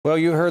Well,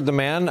 you heard the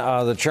man.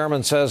 The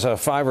chairman says a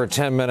 5 or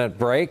 10 minute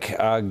break,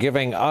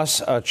 giving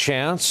us a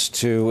chance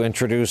to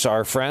introduce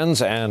our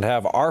friends and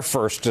have our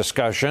first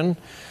discussion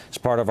as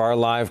part of our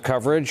live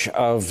coverage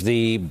of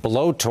the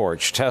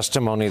Blowtorch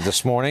testimony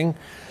this morning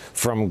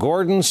from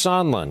Gordon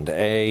Sondland,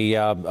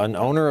 an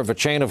owner of a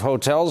chain of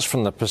hotels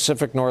from the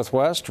Pacific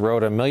Northwest,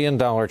 wrote $1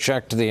 million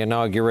check to the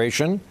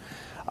inauguration,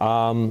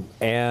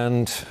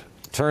 and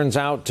turns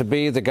out to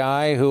be the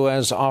guy who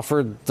has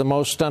offered the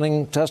most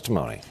stunning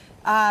testimony.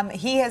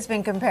 He has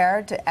been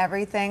compared to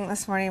everything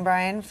this morning,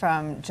 Brian,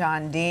 from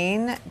John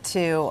Dean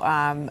to,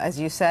 as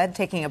you said,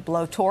 taking a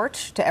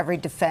blowtorch to every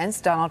defense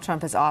Donald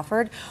Trump has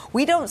offered.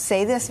 We don't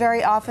say this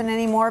very often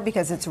anymore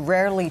because it's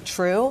rarely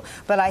true,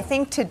 but I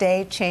think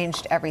today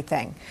changed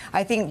everything.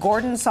 I think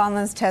Gordon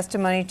Sondland's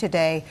testimony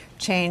today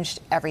changed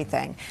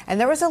everything. And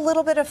there was a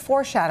little bit of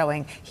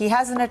foreshadowing. He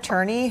has an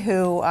attorney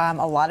who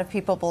a lot of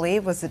people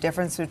believe was the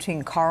difference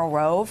between Karl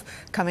Rove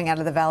coming out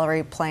of the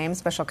Valerie Plame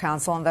special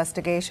counsel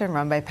investigation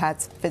run by Pat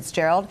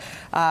Fitzgerald,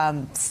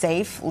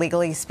 safe,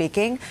 legally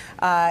speaking.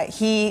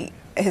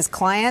 His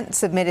client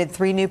submitted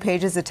 3 new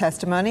pages of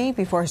testimony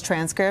before his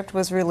transcript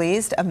was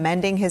released,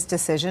 amending his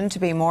decision to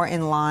be more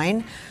in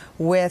line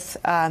with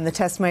the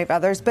testimony of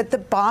others. But the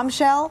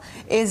bombshell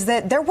is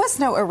that there was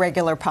no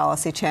irregular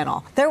policy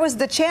channel. There was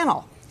the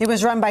channel. It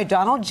was run by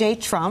Donald J.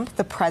 Trump,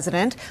 the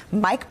president,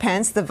 Mike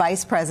Pence, the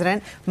vice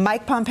president,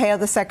 Mike Pompeo,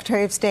 the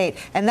secretary of state.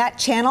 And that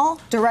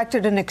channel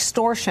directed an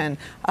extortion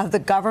of the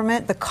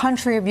government, the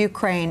country of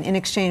Ukraine, in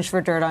exchange for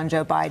dirt on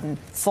Joe Biden.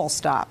 Full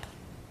stop.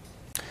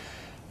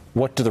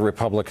 What do the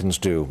Republicans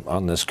do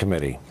on this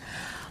committee?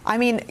 I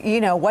mean,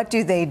 you know, what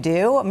do they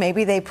do?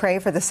 Maybe they pray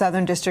for the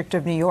Southern District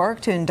of New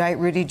York to indict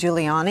Rudy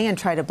Giuliani and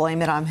try to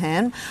blame it on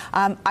him.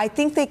 I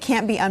think they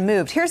can't be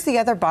unmoved. Here's the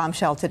other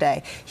bombshell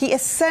today. He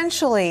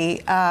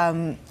essentially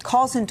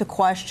calls into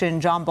question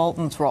John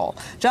Bolton's role.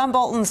 John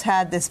Bolton's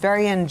had this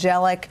very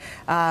angelic,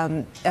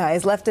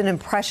 has left an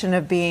impression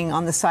of being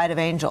on the side of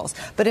angels.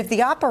 But if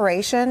the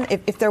operation,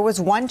 if there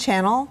was one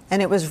channel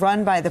and it was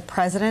run by the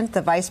president,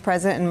 the vice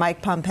president, and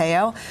Mike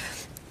Pompeo,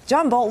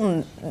 John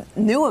Bolton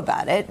knew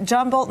about it.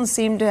 John Bolton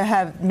seemed to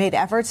have made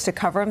efforts to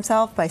cover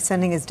himself by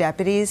sending his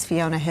deputies,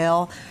 Fiona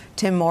Hill,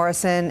 Tim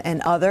Morrison,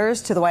 and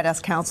others, to the White House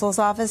counsel's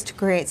office to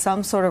create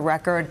some sort of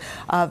record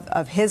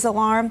of his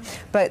alarm.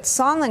 But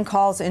Sondland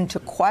calls into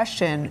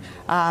question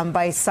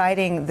by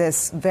citing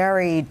this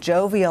very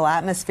jovial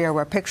atmosphere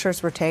where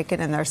pictures were taken,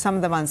 and there are some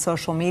of them on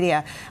social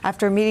media,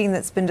 after a meeting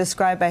that's been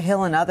described by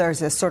Hill and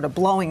others as sort of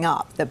blowing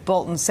up, that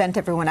Bolton sent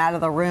everyone out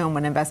of the room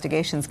when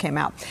investigations came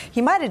out.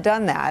 He might have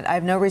done that. I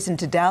have no reason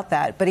to doubt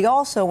that. But he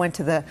also went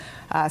to the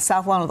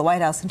South Lawn of the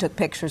White House and took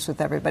pictures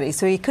with everybody.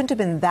 So he couldn't have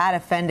been that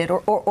offended,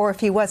 or if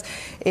he was,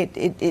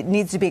 it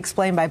needs to be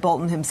explained by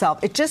Bolton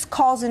himself. It just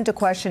calls into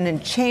question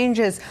and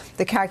changes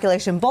the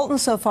calculation. Bolton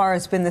so far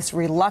has been this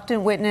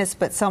reluctant witness,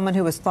 but someone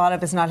who was thought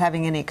of as not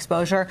having any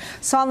exposure.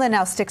 Sondland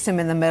now sticks him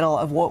in the middle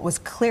of what was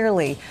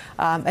clearly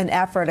an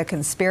effort, a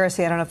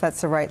conspiracy. I don't know if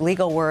that's the right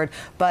legal word,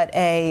 but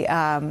it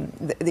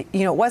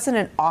wasn't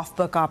an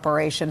off-book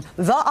operation.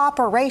 The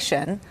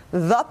operation,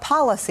 the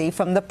policy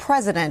from the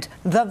president,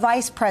 the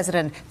vice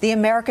president, the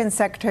American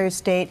Secretary of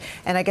State,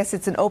 and I guess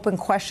it's an open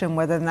question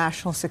whether the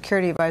National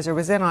Security Advisor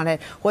was in on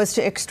it, was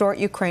to extort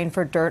Ukraine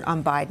for dirt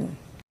on Biden.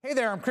 Hey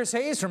there, I'm Chris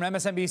Hayes from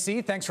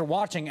MSNBC. Thanks for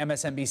watching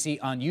MSNBC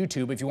on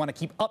YouTube. If you want to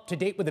keep up to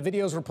date with the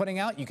videos we're putting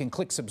out, you can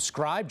click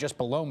subscribe just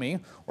below me,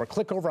 or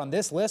click over on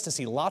this list to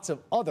see lots of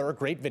other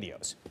great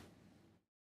videos.